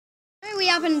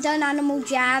haven't done Animal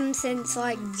Jam since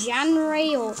like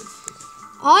January, or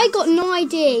I got no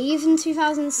idea, even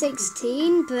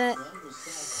 2016, but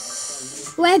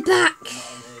we're back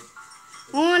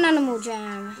on Animal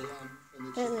Jam,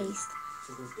 at least.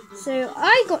 So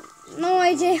I got no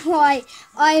idea why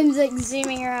I'm like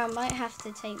zooming around. Might have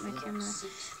to take my camera,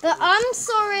 but I'm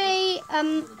sorry.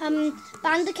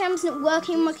 Bandicam's not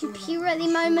working on my computer at the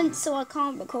moment, so I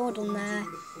can't record on there.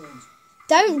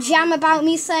 Don't jam about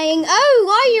me saying, "Oh,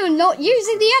 why are you not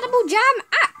using the Animal Jam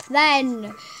app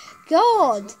then?"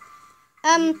 God.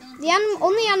 On the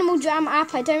Animal Jam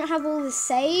app, I don't have all the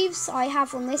saves I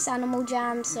have on this Animal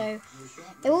Jam, so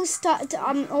it will start.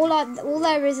 All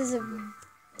there is a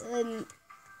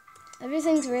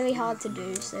everything's really hard to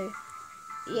do. So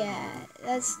yeah,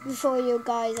 that's before you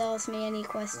guys ask me any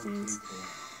questions.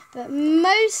 But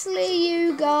mostly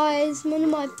you guys, one of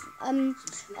my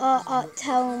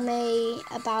tell me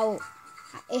about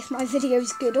if my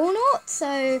video's good or not.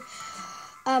 So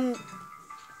and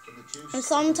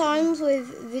sometimes with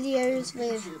videos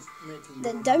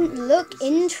that don't look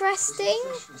interesting,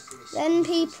 then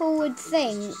people would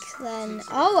think,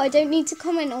 oh, I don't need to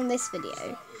comment on this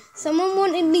video. Someone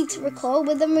wanted me to record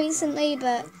with them recently,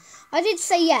 but I did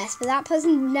say yes, but that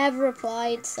person never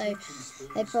replied, so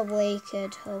they probably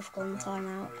could have gone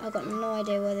timeout. I've got no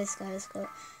idea where this guy's got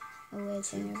a weird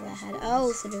thing over their head.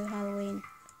 Oh, to do Halloween.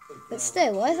 But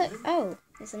still, why is it? Oh,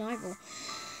 it's an eyeball.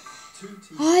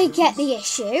 I get the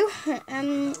issue.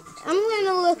 I'm going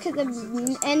to look at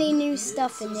any new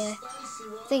stuff in the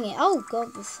thingy. Oh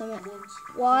god, there's so much.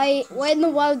 Why in the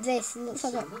world this? It looks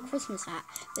like a Christmas hat.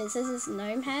 But it says it's a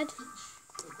gnome head.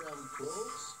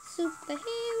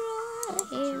 Superhero,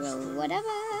 hero,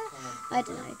 whatever. I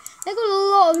don't know. They've got a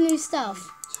lot of new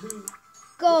stuff.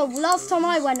 God, last time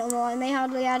I went online, they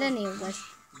hardly had any of this.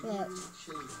 But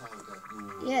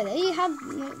yeah, they had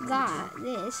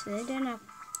this. They don't have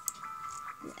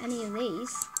any of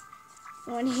these.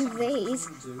 Or any of these.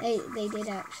 They did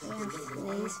actually have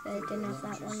these, but they didn't have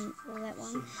that one or that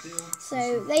one.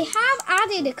 So they have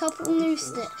added a couple new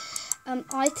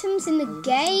items in the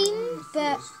game,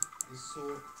 but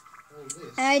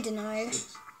I don't know.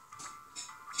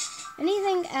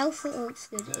 Anything else that looks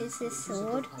good? Is this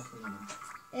sword?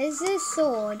 Is this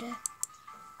sword?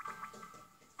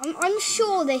 I'm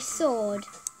sure this sword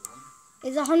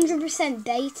is 100%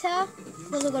 beta.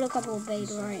 Because I've got a couple of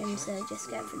beta items to just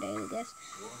get for daily gifts.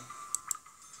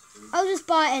 I'll just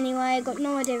buy it anyway. I got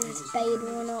no idea if it's beta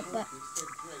or not, but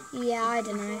yeah, I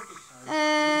don't know.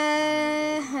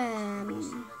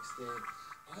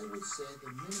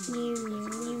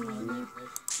 New.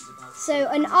 So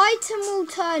an item will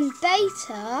turn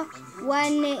beta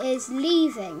when it is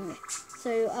leaving.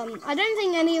 So I don't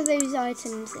think any of those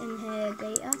items in here are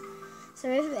beta. So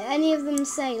if any of them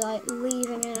say like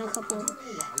leaving in a couple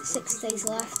 6 days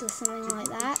left or something like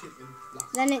that,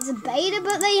 then it's a beta,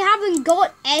 but they haven't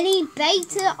got any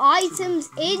beta items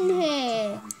in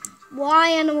here. Why,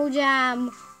 Animal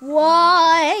Jam?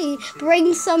 Why?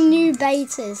 Bring some new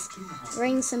betas.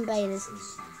 Bring some betas.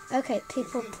 Okay,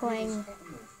 people playing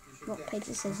rock,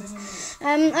 paper, scissors.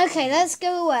 Okay, let's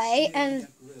go away and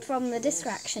from the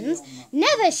distractions.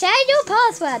 Never share your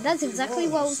password. That's exactly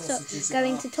what I was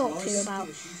going to talk to you about.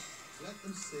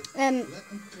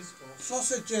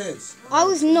 Sausages. I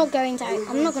was not going to.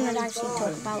 I'm not going to actually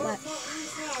talk about that.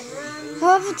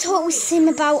 I'll have a talk with Sim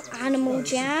about Animal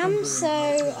Jam. So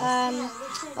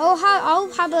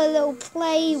I'll have a little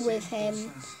play with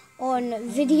him on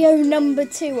video number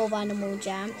 2 of Animal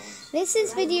Jam. This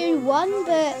is video 1,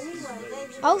 but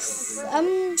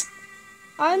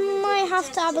I might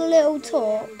have to have a little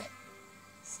talk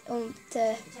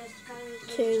to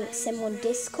Sim on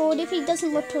Discord. If he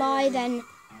doesn't reply, then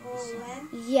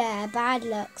yeah, bad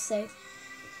luck. So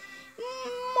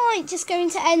might just going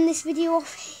to end this video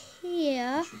off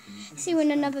here. See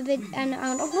when another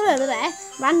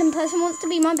random person wants to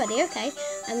be my buddy. Okay,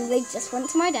 and they just went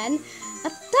to my den.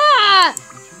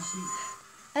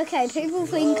 Okay, people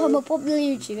think I'm a popular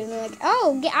YouTuber and they're like,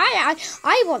 oh,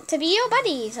 I want to be your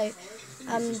buddy. So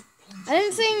I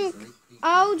don't think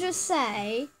I'll just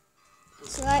say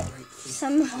to let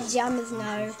some jammers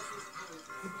know.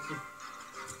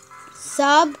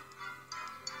 Sub.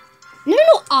 No,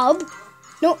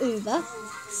 not Uber.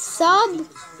 Sub.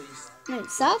 No,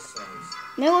 sub.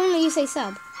 No, only you say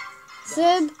sub.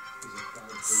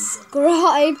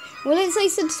 Subscribe. Will it say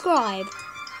subscribe?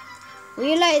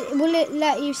 Will it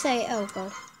let you say, oh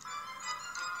god.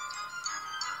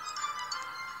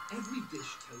 Every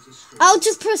dish I'll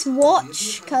just press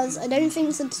watch because I don't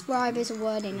think subscribe is a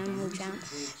word in Animal Jam.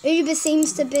 Uber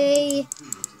seems to be.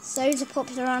 So to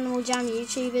popular Animal Jam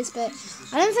YouTubers, but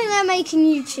I don't think they're making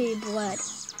YouTube a word.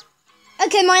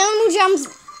 Okay, my Animal Jam's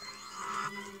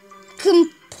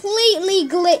completely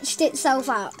glitched itself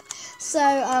up. So,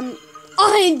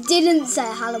 I didn't say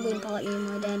a Halloween party in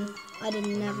my den. I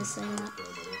didn't never say that.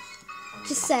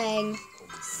 Just saying.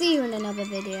 See you in another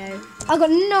video. I got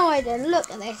no idea. Look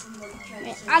at this.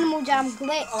 Animal Jam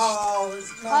glitch.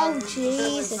 Oh,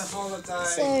 Jesus.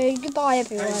 So, goodbye,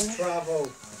 everyone. Travel.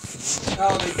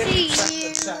 See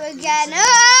you again.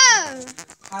 Oh!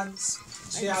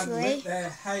 She had lit their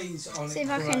haze on it. See if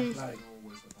I can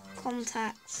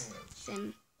contact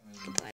him. Goodbye.